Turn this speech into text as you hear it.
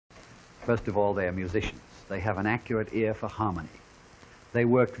First of all, they are musicians. They have an accurate ear for harmony. They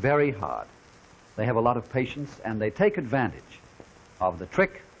work very hard. They have a lot of patience, and they take advantage of the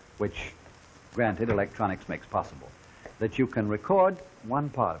trick, which, granted, electronics makes possible, that you can record one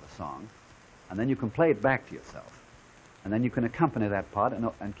part of a song, and then you can play it back to yourself, and then you can accompany that part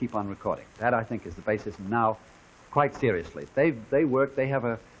and keep on recording. That, I think, is the basis. And now, quite seriously, they have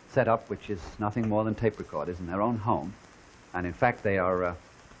a setup which is nothing more than tape recorders in their own home, and in fact, they are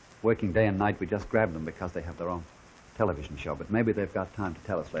working day and night. We just grabbed them because they have their own television show, but maybe they've got time to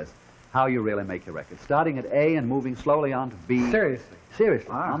tell us, Les, how you really make your record. Starting at A and moving slowly on to B. Seriously?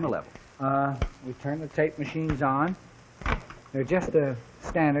 Seriously, right. on the level. We turn the tape machines on. They're just a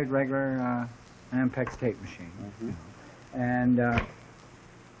standard, regular Ampex tape machine. Mm-hmm. And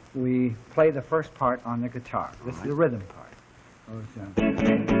we play the first part on the guitar. This is the rhythm part.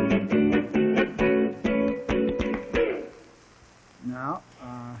 Now,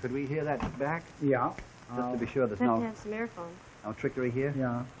 could we hear that back? Yeah. Just to be sure there's Have no, to have some earphones. no trickery here?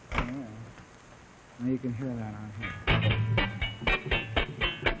 Yeah. Yeah. Now you can hear that on here.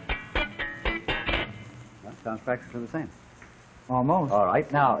 That sounds practically the same. Almost. All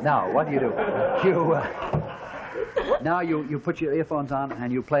right. Now, what do? Now you put your earphones on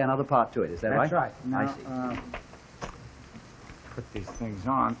and you play another part to it. Is that right? That's right. Now, I see. Put these things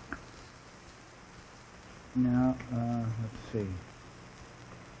on. Now, let's see.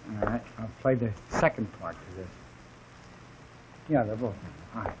 All right, I'll play the second part to this. Yeah, they're both.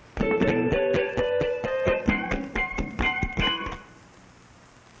 All right.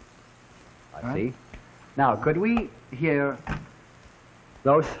 I see. Now, could we hear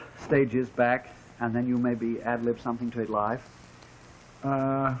those stages back, and then you maybe ad-lib something to it live?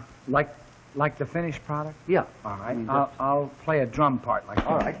 Like the finished product? Yeah. All right. I'll play a drum part like that.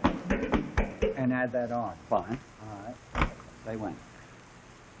 All right. And add that on. Fine. All right. Say when.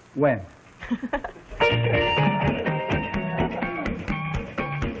 When?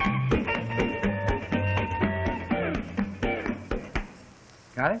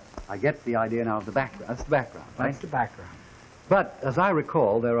 Got it? I get the idea now of the background. That's the background, right? That's the background. But as I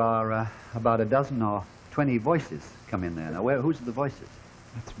recall, there are about a dozen or 20 voices come in there. Now, who's the voices?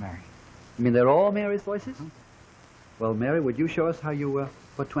 That's Mary. You mean they're all Mary's voices? Well, Mary, would you show us how you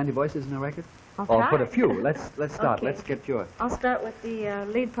put 20 voices in a record? I'll Or try. put a few. Let's start. Okay. Let's get your... I'll start with the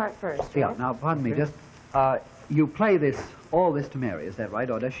lead part first. Yeah, right? now, pardon me, just, you play all this to Mary, is that right?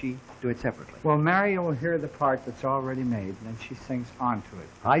 Or does she do it separately? Well, Mary will hear the part that's already made, and then she sings onto it.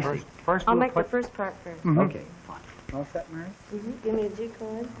 I see. First I'll we'll make the put... first part first. Mhm. Okay, fine. All set, Mary? Give me a G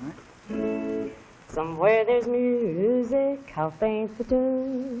chord. All right. Somewhere there's music, how faint the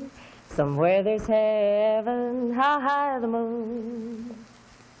tune. Somewhere there's heaven, how high the moon.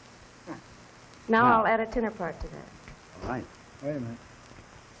 Now I'll add a tenor part to that. All right. Wait a minute.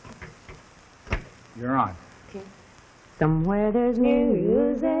 You're on. Okay. Somewhere there's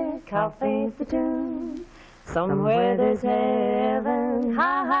music, how faint the tune. Somewhere there's heaven,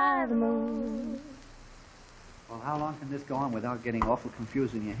 how high the moon. Well, how long can this go on without getting awful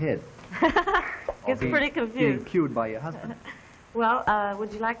confused in your head? Gets pretty Being confused. cued by your husband. Well,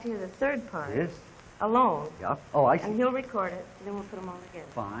 would you like to hear the third part? Yes. Alone. Yeah. Oh, I And see. he'll record it, and then we'll put them all together.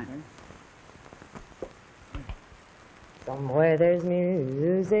 Fine. Somewhere there's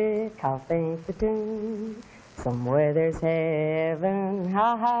music, how faint the tune. Somewhere there's heaven,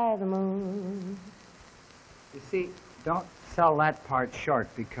 how high the moon. You see, don't sell that part short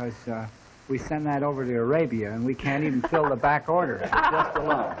because we send that over to Arabia and we can't even fill the back orders. Just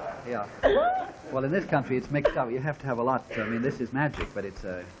alone. Yeah. Well, in this country, it's mixed up. You have to have a lot. I mean, this is magic, but it's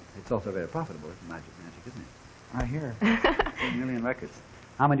also very profitable. It's magic, isn't it? I hear. 1 million records.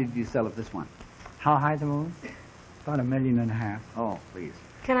 How many did you sell of this one? How high the moon? About 1.5 million. Oh, please.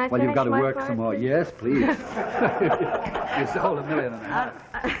 Can I Well, finish you've got to my work part, some more. please? Yes, please. You sold 1.5 million.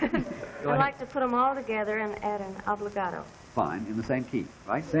 I'd like to put them all together and add an obligato. Fine, in the same key,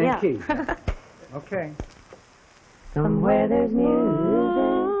 right? Same Yeah. key. Okay. Somewhere there's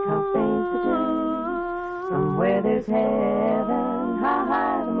music, how faint the tune. Somewhere there's heaven, how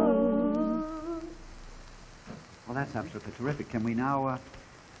high the moon. Well, that's absolutely terrific. Can we now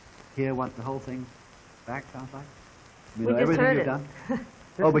hear what the whole thing back sounds like? You We know, just everything heard you've it. done?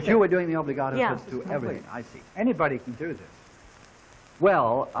 Oh, but you were doing the obligato Yeah. to everything. I see. Anybody can do this.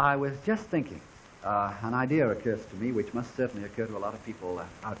 Well, I was just thinking, an idea occurs to me, which must certainly occur to a lot of people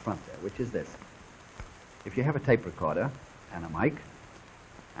out front there, which is this. If you have a tape recorder and a mic,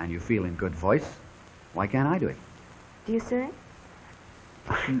 and you feel in good voice, why can't I do it? Do you sing?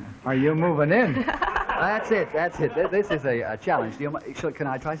 Are you moving in? That's it. This is a challenge. Can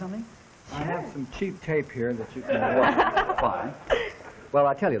I try something? I have some cheap tape here that you can Fine. Well,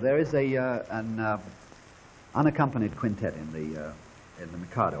 I tell you, there is an unaccompanied quintet in the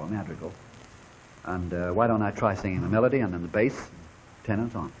Mikado, a madrigal. And why don't I try singing the melody and then the bass,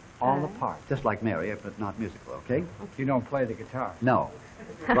 tenors on. All the parts. Just like Mary, but not musical, okay? You don't play the guitar. No.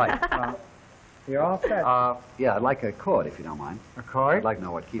 Right. You're all set. Yeah, I'd like a chord, if you don't mind. A chord? I'd like to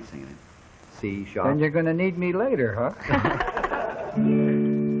know what key singing in. C sharp. Then you're going to need me later, huh?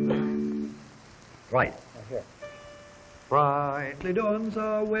 Right. Here. Brightly dawns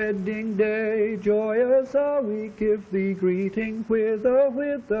our wedding day, joyous are we, give thee greeting,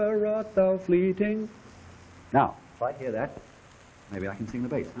 whither art thou fleeting? Now, if I hear that, maybe I can sing the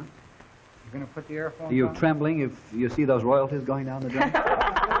bass, huh? You're going to put the earphones Are you on? trembling if you see those royalties going down the drain?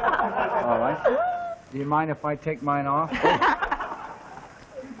 All right. Do you mind if I take mine off?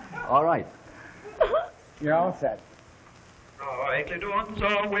 All right. You're all set. Brightly dawns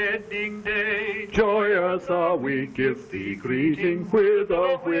our wedding day, joyous are we, give thee greeting,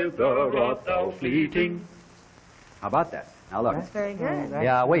 whither art thou fleeting? How about that? Now look. That's very good.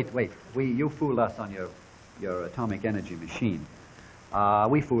 Yeah, wait. You fooled us on your atomic energy machine.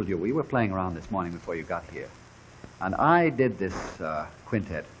 We fooled you. We were playing around this morning before you got here. And I did this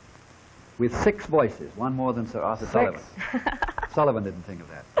quintet with 6 voices, one more than Sir Arthur Sullivan. Sullivan didn't think of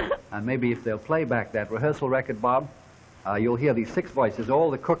that. And maybe if they'll play back that rehearsal record, Bob, you'll hear these 6 voices, all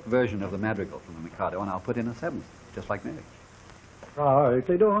the Cooke version of the madrigal from the Mikado, and I'll put in a 7th, just like Mary.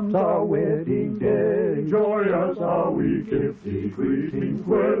 Brightly dawns our wedding day, joyous are we, give thee greeting,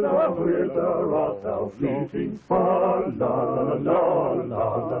 whither art thou fleeting? La la la la la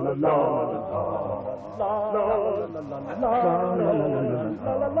la la la.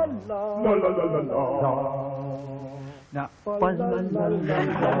 Now,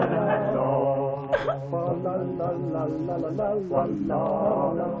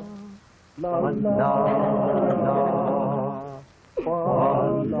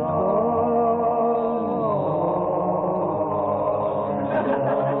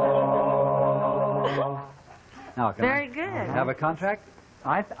 Now, can Very I good. have a contract?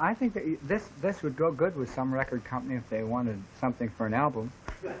 I think that this would go good with some record company if they wanted something for an album.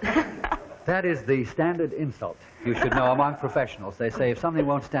 That is the standard insult. You should know among professionals. They say if something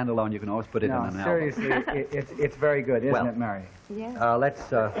won't stand alone, you can always put it in an album. Seriously, it's very good, isn't Well, it, Mary? Yeah.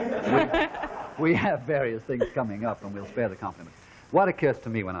 We have various things coming up, and we'll spare the compliment. What occurs to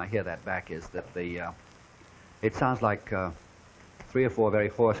me when I hear that back is that it sounds like 3 or 4 very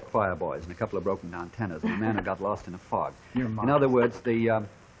hoarse choir boys and a couple of broken down tenors and a man who got lost in a fog. In other words,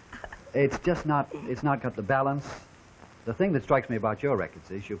 it's not got the balance. The thing that strikes me about your records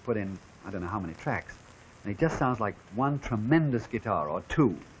is you put in, I don't know how many tracks, and it just sounds like one tremendous guitar, or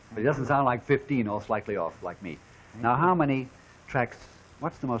 2. But it doesn't sound like 15 all slightly off like me. Now, how many tracks,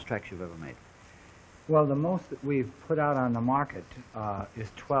 what's the most tracks you've ever made? Well, the most that we've put out on the market is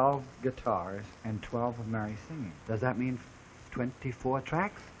 12 guitars and 12 of Mary singing. Does that mean 24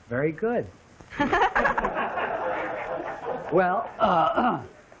 tracks? Very good. Well,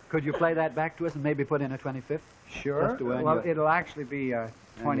 could you play that back to us and maybe put in a 25th? Sure. Just to earn Well, your- it'll actually be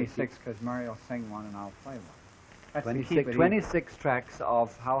 26 because Mary will sing one and I'll play one. That's to keep 26, it 26 tracks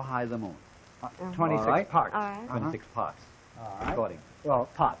of How High the Moon. even. 26 All right. parts. All right. 26 parts. All right. Recording. Well,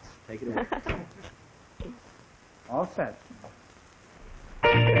 parts. Take it away. All set.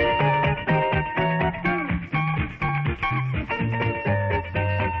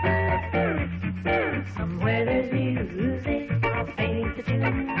 Somewhere there's music, I'll paint the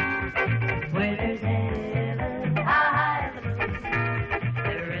tune. Where there's heaven, how high the moon.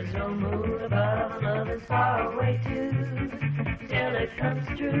 There is no moon above, love is far away too. Till it comes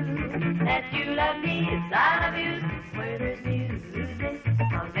true that you love me as I love you. Where there's music,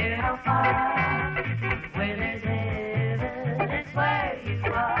 I'll dare how far. Where there's heaven, it's where you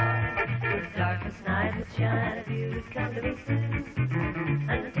are. The darkest night would shine if you would come to me soon.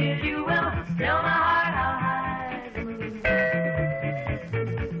 And until you will, still my heart, how high the moon.